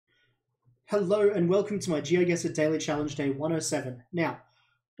Hello and welcome to my Geoguessr Daily Challenge Day 107. Now,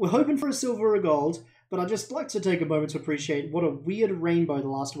 we're hoping for a silver or a gold, but I'd just like to take a moment to appreciate what a weird rainbow the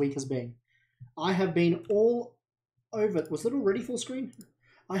last week has been. I have been all over... Was that already full screen?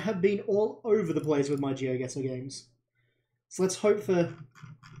 I have been all over the place with my Geoguessr games. So let's hope for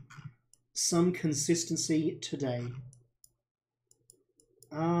some consistency today.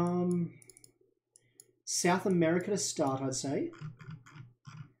 South America to start, I'd say.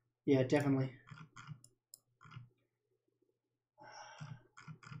 Yeah, definitely.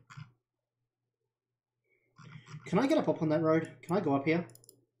 Can I get up on that road? Can I go up here?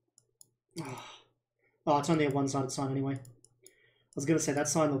 Oh, it's only a one-sided sign anyway. I was going to say, that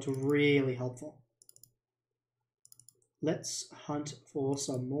sign looked really helpful. Let's hunt for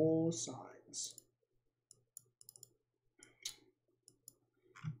some more signs.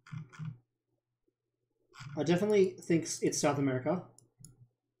 I definitely think it's South America.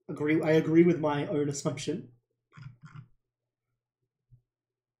 I agree with my own assumption.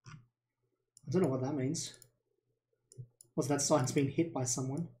 I don't know what that means. Was that sign's been hit by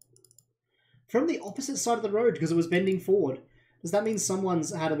someone? From the opposite side of the road because it was bending forward. Does that mean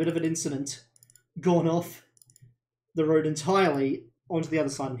someone's had a bit of an incident, gone off the road entirely onto the other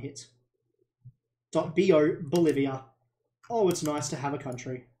side and hit? .bo, Bolivia. Oh, it's nice to have a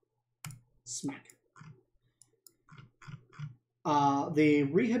country. Smack. The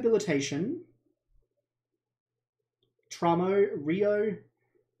rehabilitation, Tramo, Rio,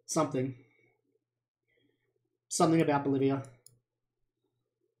 something about Bolivia.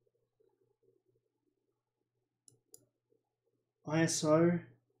 ISO.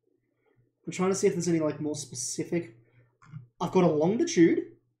 I'm trying to see if there's any like more specific. I've got a longitude.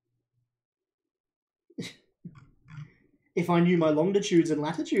 If I knew my longitudes and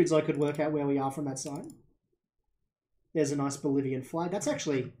latitudes, I could work out where we are from that sign. There's a nice Bolivian flag. That's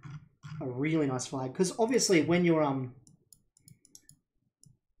actually a really nice flag. Because obviously when you're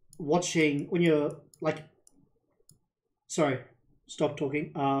watching, when you're like... Sorry, stop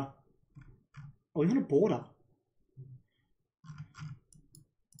talking. Are we on a border? Are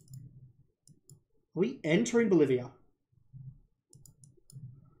we entering Bolivia?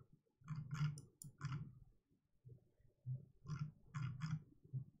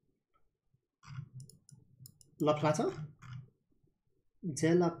 La Plata?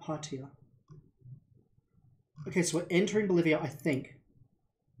 De la Patria. Okay, so we're entering Bolivia, I think.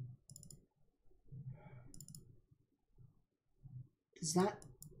 Is that...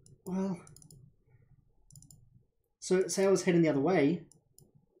 Well... So, say I was heading the other way.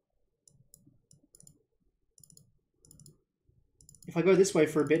 If I go this way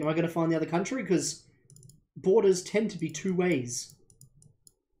for a bit, am I going to find the other country? Because borders tend to be two ways.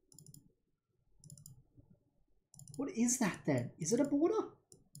 What is that then? Is it a border?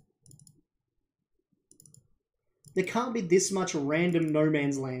 There can't be this much random no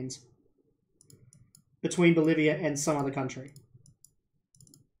man's land between Bolivia and some other country.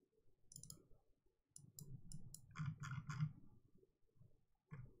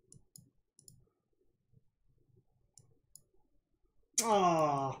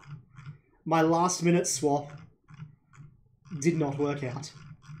 Ah, oh, my last minute swap did not work out.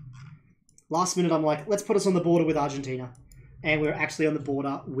 Last minute, I'm like, let's put us on the border with Argentina. And we're actually on the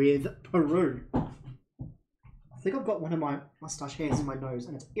border with Peru. I think I've got one of my mustache hairs in my nose,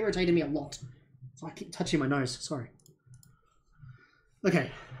 and it's irritating me a lot. So I keep touching my nose. Sorry. Okay.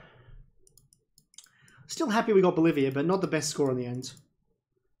 Still happy we got Bolivia, but not the best score in the end.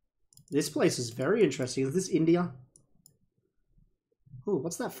 This place is very interesting. Is this India? Oh,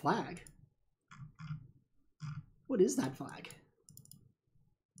 what's that flag? What is that flag?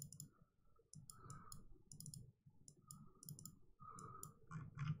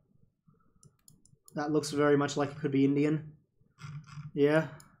 That looks very much like it could be Indian. Yeah.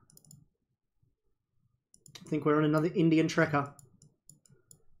 I think we're on another Indian trekker.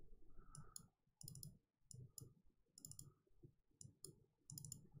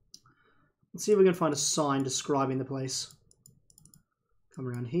 Let's see if we can find a sign describing the place. Come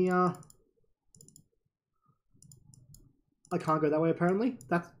around here. I can't go that way apparently.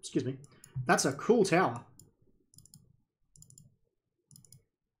 Excuse me. That's a cool tower.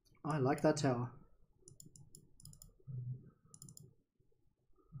 I like that tower.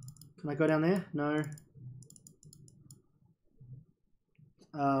 Can I go down there? No.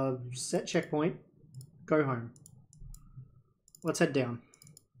 Set checkpoint. Go home. Let's head down.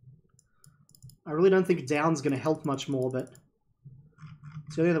 I really don't think down's going to help much more, but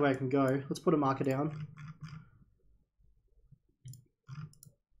it's the only other way I can go. Let's put a marker down.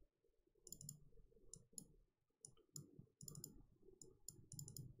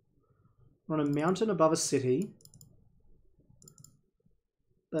 We're on a mountain above a city.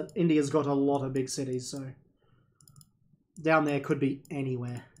 But India's got a lot of big cities, so down there could be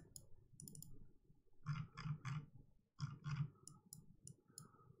anywhere.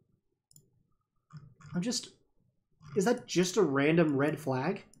 Is that just a random red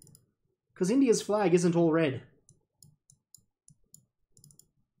flag? Because India's flag isn't all red.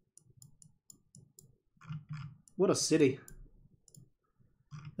 What a city.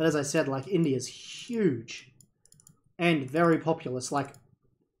 But as I said, like, India's huge. And very populous. Like,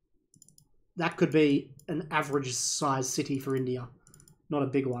 that could be an average size city for India. Not a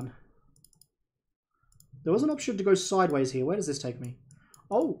big one. There was an option to go sideways here. Where does this take me?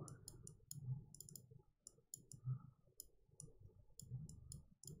 Oh!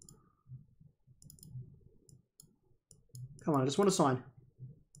 Come on, I just want a sign.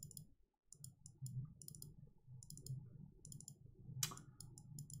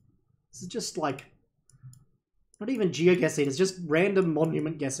 This is just like... not even geoguessing, it's just random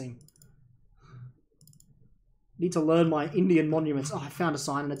monument guessing. Need to learn my Indian monuments. Oh, I found a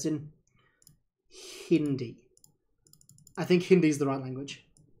sign and it's in Hindi. I think Hindi's the right language.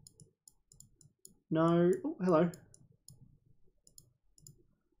 No. Oh, hello.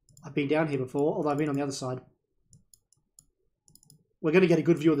 I've been down here before, although I've been on the other side. We're going to get a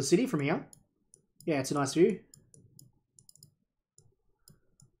good view of the city from here. Yeah, it's a nice view.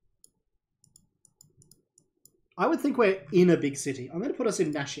 I would think we're in a big city. I'm going to put us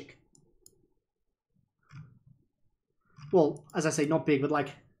in Nashik. Well, as I say, not big, but like...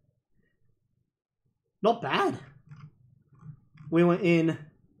 not bad. We were in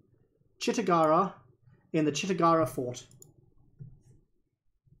Chittagara, in the Chittagara Fort.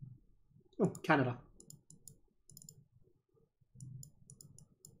 Oh, Canada.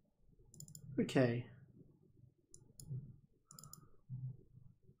 Okay.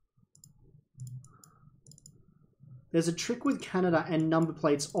 There's a trick with Canada and number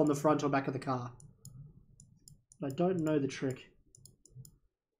plates on the front or back of the car. But I don't know the trick.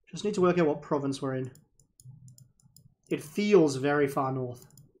 Just need to work out what province we're in. It feels very far north.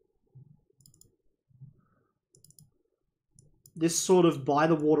 This sort of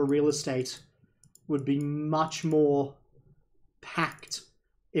by-the-water real estate would be much more packed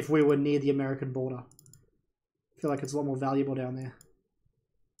if we were near the American border. I feel like it's a lot more valuable down there.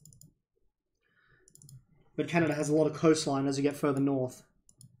 But Canada has a lot of coastline as you get further north.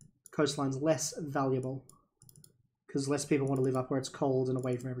 Coastline's less valuable because less people want to live up where it's cold and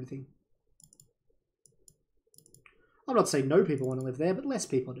away from everything. I'm not saying no people want to live there, but less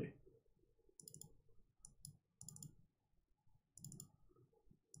people do.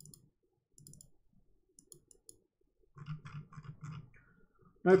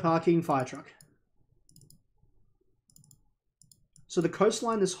 No parking, fire truck. So the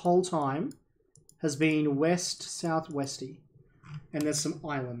coastline this whole time has been west-southwesty. And there's some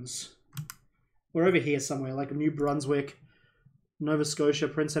islands. We're over here somewhere, like New Brunswick, Nova Scotia,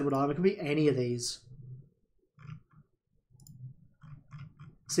 Prince Edward Island. It could be any of these.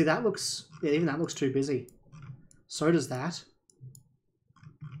 See, that looks... yeah, even that looks too busy. So does that.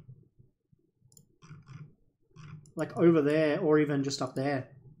 Like over there, or even just up there.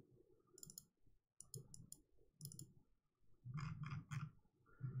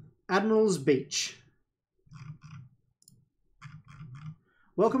 Admiral's Beach.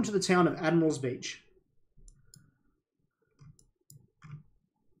 Welcome to the town of Admiral's Beach.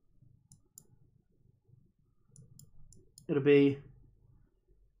 It'll be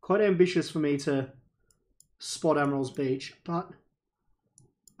quite ambitious for me to spot Admiral's Beach, but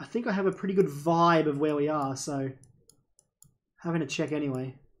I think I have a pretty good vibe of where we are, so having to check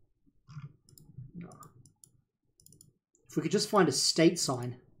anyway. If we could just find a state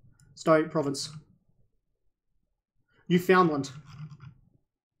sign. State province. Newfoundland.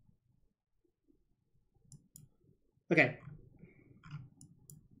 Okay.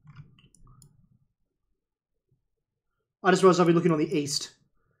 I just realized I'll be looking on the east.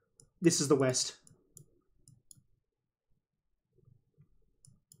 This is the west.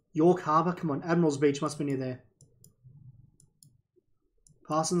 York Harbour? Come on, Admiral's Beach must be near there.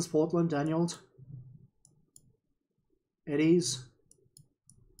 Parsons, Portland, Daniels. Eddies.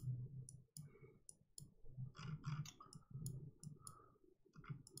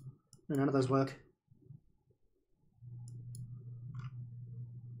 No, none of those work.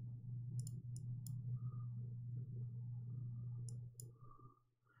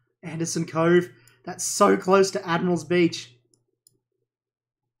 Anderson Cove. That's so close to Admiral's Beach.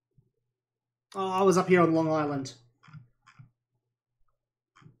 Oh, I was up here on Long Island.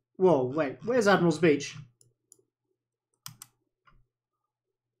 Whoa, wait. Where's Admiral's Beach?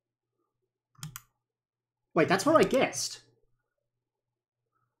 Wait, that's what I guessed.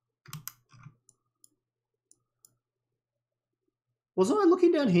 Wasn't I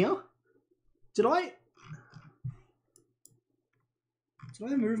looking down here? Did I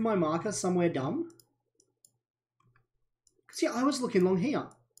move my marker somewhere dumb? Because yeah, I was looking along here.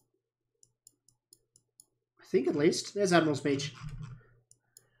 I think at least. There's Admiral's Beach.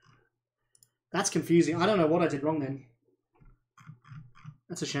 That's confusing. I don't know what I did wrong then.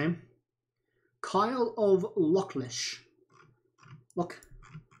 That's a shame. Kyle of Lochlish.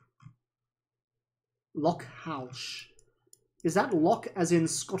 Lochhouse. Is that Loch as in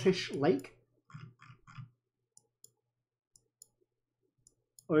Scottish lake?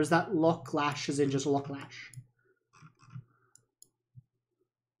 Or is that Lochlash as in just Lochlash?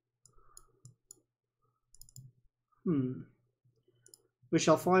 We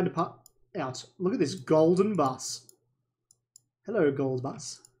shall find out. Look at this golden bus. Hello, gold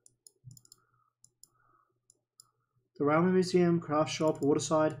bus. The Railway Museum, craft shop,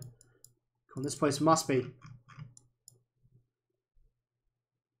 waterside. Come on, this place must be.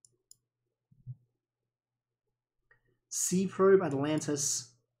 Sea Probe, Atlantis.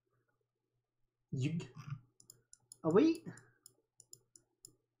 Are we?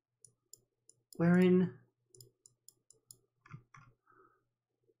 We're in.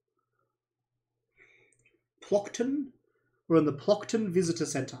 Plockton? We're in the Plockton Visitor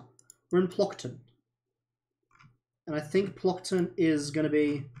Centre. We're in Plockton. And I think Plockton is going to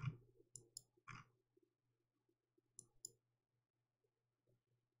be...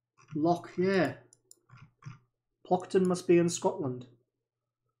 Loch, yeah. Plockton must be in Scotland.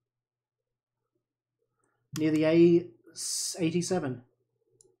 Near the A87.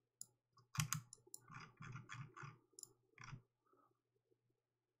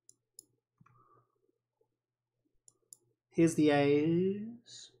 Here's the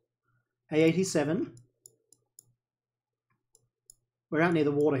A87. We're out near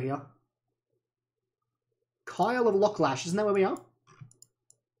the water here. Kyle of Lochlash, isn't that where we are?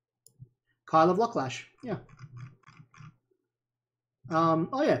 Kyle of Lochlash, yeah.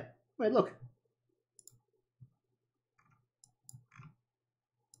 Oh yeah, wait, look.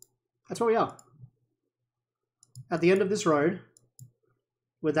 That's where we are. At the end of this road,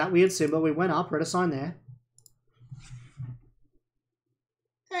 with that weird symbol, we went up, read a sign there.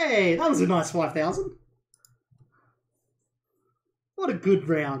 Hey, that was a nice 5,000. What a good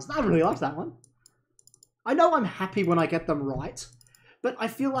round. I really liked that one. I know I'm happy when I get them right, but I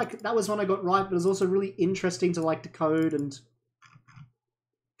feel like that was one I got right, but it was also really interesting to like decode and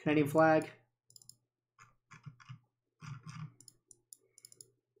Canadian flag.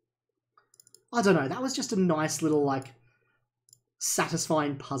 I don't know, that was just a nice little like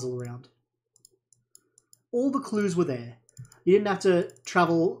satisfying puzzle round. All the clues were there. You didn't have to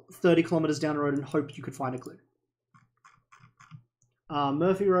travel 30 kilometers down the road and hope you could find a clue.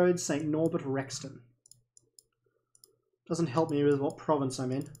 Murphy Road, St. Norbert, Rexton. Doesn't help me with what province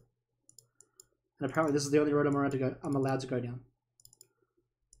I'm in. And apparently this is the only road I'm allowed to go down.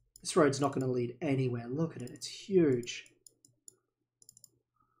 This road's not going to lead anywhere. Look at it, it's huge.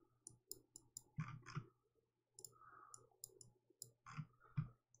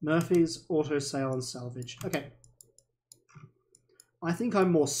 Murphy's, Auto Sale and Salvage. Okay. I think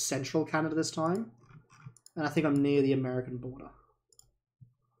I'm more central Canada this time. And I think I'm near the American border.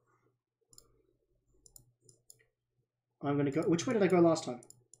 I'm going to go... Which way did I go last time?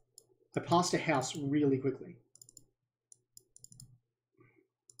 I passed a house really quickly.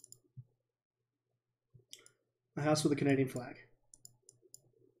 A house with a Canadian flag.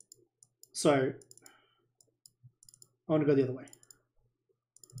 So, I want to go the other way.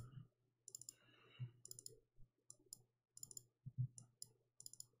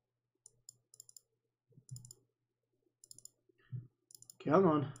 Come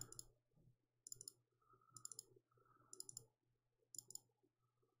on.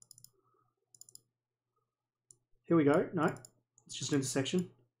 Here we go. No, it's just an intersection.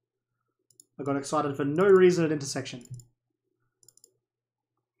 I got excited for no reason at intersection.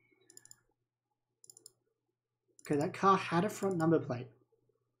 Okay, that car had a front number plate.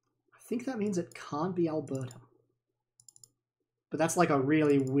 I think that means it can't be Alberta. But that's like a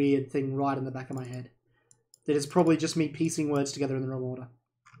really weird thing right in the back of my head. That is probably just me piecing words together in the wrong order.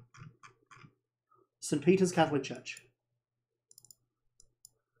 St. Peter's Catholic Church.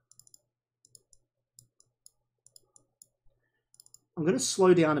 I'm going to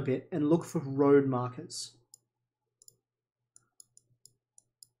slow down a bit and look for road markers.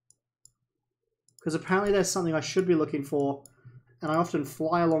 Because apparently there's something I should be looking for, and I often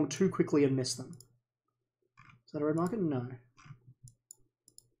fly along too quickly and miss them. Is that a road marker? No.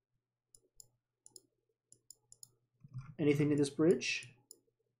 Anything near this bridge?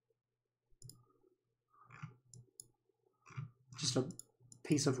 Just a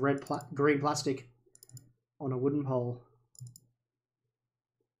piece of green plastic on a wooden pole.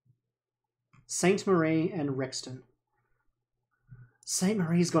 Saint Marie and Rexton. Saint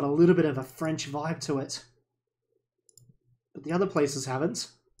Marie's got a little bit of a French vibe to it. But the other places haven't.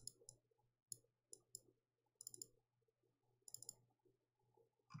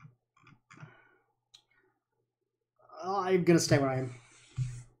 I'm going to stay where I am.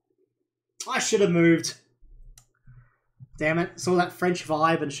 I should have moved. Damn it. Saw that French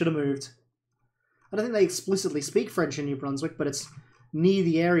vibe and should have moved. I don't think they explicitly speak French in New Brunswick, but it's near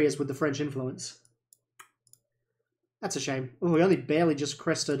the areas with the French influence. That's a shame. Oh, we only barely just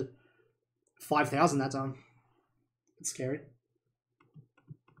crested 5,000 that time. It's scary.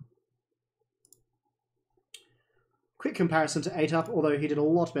 Quick comparison to 8 Up, although he did a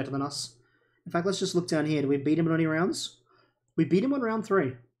lot better than us. In fact, let's just look down here. Did we beat him in any rounds? We beat him on round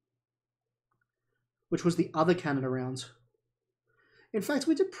 3, which was the other Canada round. In fact,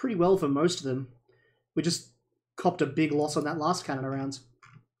 we did pretty well for most of them. We just copped a big loss on that last Canada round.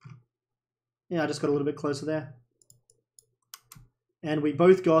 Yeah, I just got a little bit closer there. And we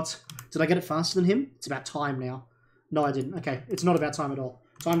both got... Did I get it faster than him? It's about time now. No, I didn't. Okay, it's not about time at all.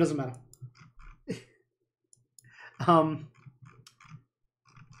 Time doesn't matter.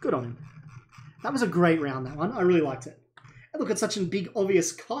 Good on him. That was a great round, that one. I really liked it. And look at such a big,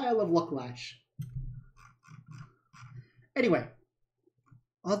 obvious Kyle of Locklash. Anyway.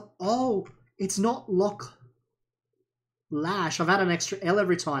 Oh, it's not Locklash. I've had an extra L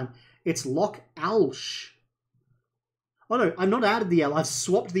every time. It's Lockalsh. Oh no, I've not added the L. I've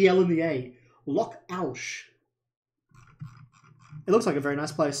swapped the L and the A. Lockalsh. It looks like a very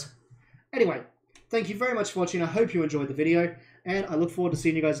nice place. Anyway, thank you very much for watching. I hope you enjoyed the video, and I look forward to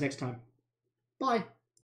seeing you guys next time. Bye.